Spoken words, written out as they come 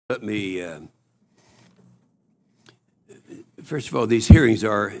Let me, first of all, these hearings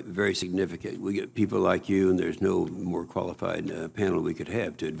are very significant. We get people like you, and there's no more qualified panel we could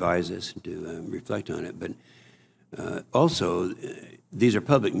have to advise us and to reflect on it. But also, these are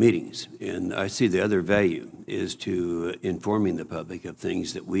public meetings, and I see the other value is to informing the public of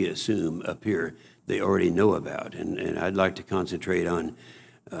things that we assume up here they already know about. And I'd like to concentrate on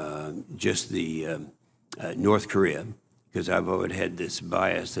just the North Korea, because I've always had this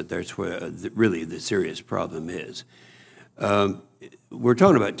bias that that's where really the serious problem is. We're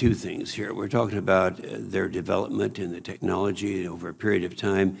talking about two things here. We're talking about their development in the technology over a period of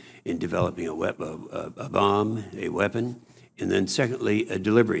time in developing a bomb, a weapon, and then secondly, a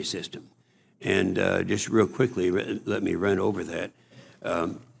delivery system. And just real quickly, let me run over that.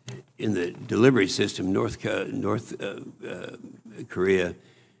 In the delivery system, North Korea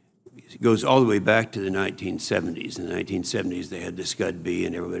goes all the way back to the 1970s. In the 1970s, they had the Scud-B,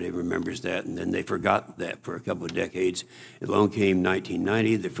 and everybody remembers that, and then they forgot that for a couple of decades. Along came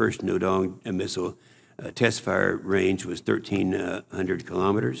 1990, the first Nodong missile test fire range was 1,300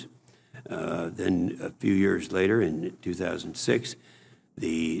 kilometers. Then a few years later, in 2006,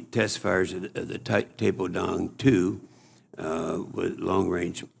 the test fires of the Taepodong-2 with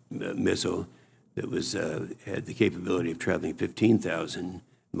long-range missile that was had the capability of traveling 15,000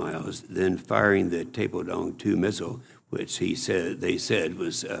 miles, then firing the Taepodong-2 missile, which they said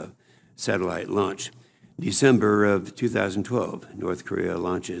was satellite launch. December of 2012, North Korea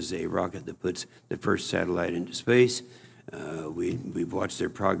launches a rocket that puts the first satellite into space. We've watched their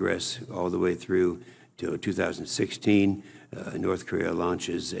progress all the way through to 2016. North Korea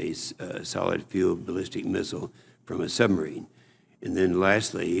launches a solid fuel ballistic missile from a submarine. And then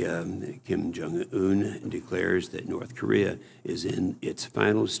lastly, Kim Jong-un declares that North Korea is in its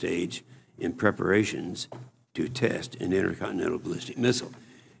final stage in preparations to test an intercontinental ballistic missile.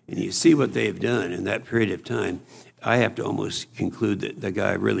 And you see what they've done in that period of time. I have to almost conclude that the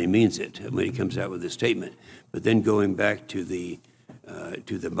guy really means it when he comes out with a statement. But then going back to the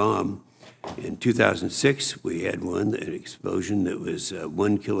bomb, in 2006, we had an explosion that was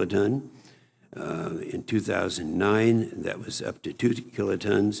 1 kiloton. In 2009, that was up to 2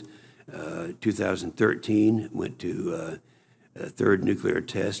 kilotons. 2013 went to a third nuclear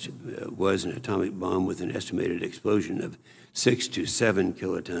test, was an atomic bomb with an estimated explosion of 6 to 7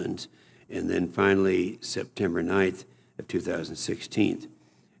 kilotons. And then finally, September 9th of 2016,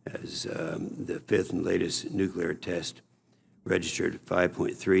 as the fifth and latest nuclear test registered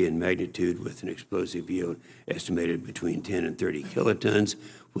 5.3 in magnitude with an explosive yield estimated between 10 and 30 kilotons,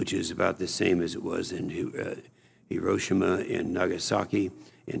 which is about the same as it was in Hiroshima and Nagasaki,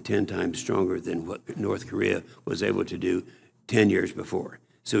 and 10 times stronger than what North Korea was able to do 10 years before.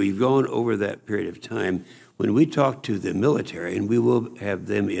 So you've gone over that period of time. When we talk to the military, and we will have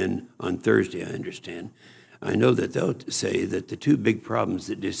them in on Thursday, I understand, I know that they'll say that the two big problems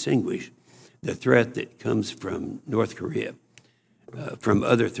that distinguish the threat that comes from North Korea from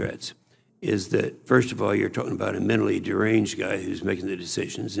other threats is that, first of all, you're talking about a mentally deranged guy who's making the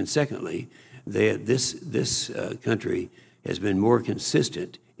decisions, and secondly, this country has been more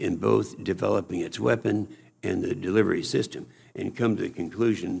consistent in both developing its weapon and the delivery system, and come to the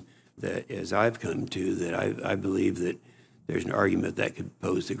conclusion that, as I've come to, that I believe that there's an argument that could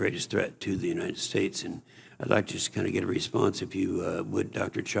pose the greatest threat to the United States. And I'd like to just kind of get a response, if you would,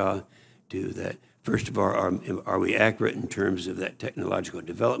 Dr. Cha, to that. First of all, are we accurate in terms of that technological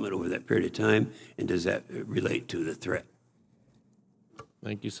development over that period of time, and does that relate to the threat?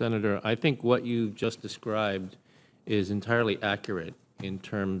 Thank you, Senator. I think what you just described is entirely accurate in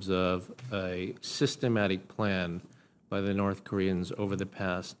terms of a systematic plan by the North Koreans over the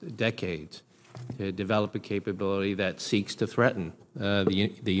past decades to develop a capability that seeks to threaten the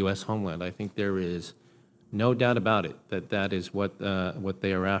U.S. homeland. I think there is no doubt about it that that is what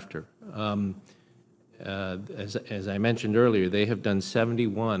they are after. As I mentioned earlier, they have done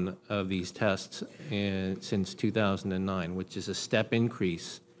 71 of these tests since 2009, which is a step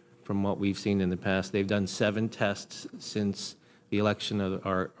increase from what we've seen in the past. They've done 7 tests since the election of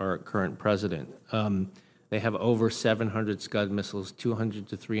our current president. They have over 700 Scud missiles, 200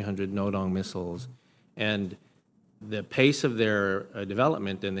 to 300 Nodong missiles, and the pace of their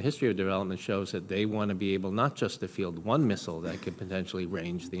development and the history of development shows that they want to be able not just to field one missile that could potentially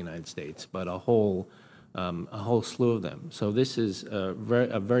range the United States, but a whole slew of them. So this is a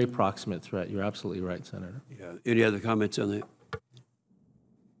very proximate threat. You're absolutely right, Senator. Yeah. Any other comments on that?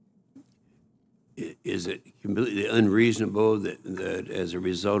 Is it completely unreasonable that as a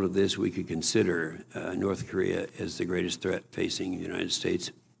result of this we could consider North Korea as the greatest threat facing the United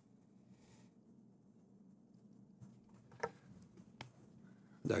States?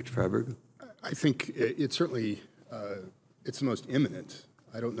 Dr. Dr. Friedberg? I think it's certainly, it's the most imminent.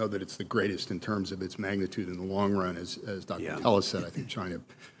 I don't know that it's the greatest in terms of its magnitude in the long run. As Dr. Tellis said, I think China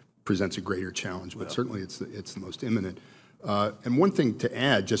presents a greater challenge, but certainly it's the most imminent. And one thing to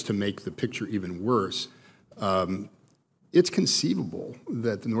add, just to make the picture even worse, it's conceivable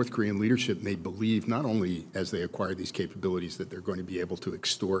that the North Korean leadership may believe, not only as they acquire these capabilities, that they're going to be able to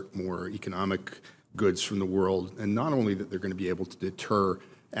extort more economic goods from the world, and not only that they're going to be able to deter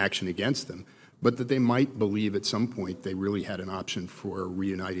action against them, but that they might believe at some point they really had an option for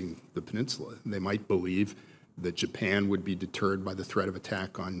reuniting the peninsula. They might believe that Japan would be deterred by the threat of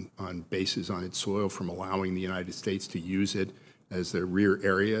attack on bases on its soil from allowing the United States to use it as their rear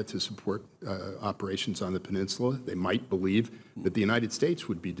area to support operations on the peninsula. They might believe that the United States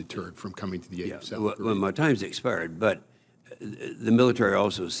would be deterred from coming to the aid of South Korea. Well, my time's expired, but the military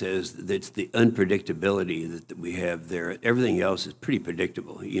also says that it's the unpredictability that we have there. Everything else is pretty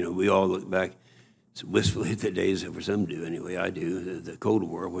predictable. You know, we all look back wistfully at the days, for some do anyway, I do, the Cold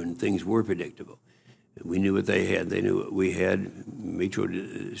War, when things were predictable. We knew what they had. They knew what we had.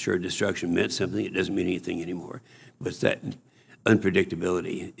 Mutually assured destruction meant something. It doesn't mean anything anymore. But that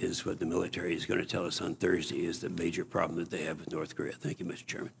unpredictability is what the military is going to tell us on Thursday is the major problem that they have with North Korea. Thank you, Mr.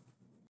 Chairman.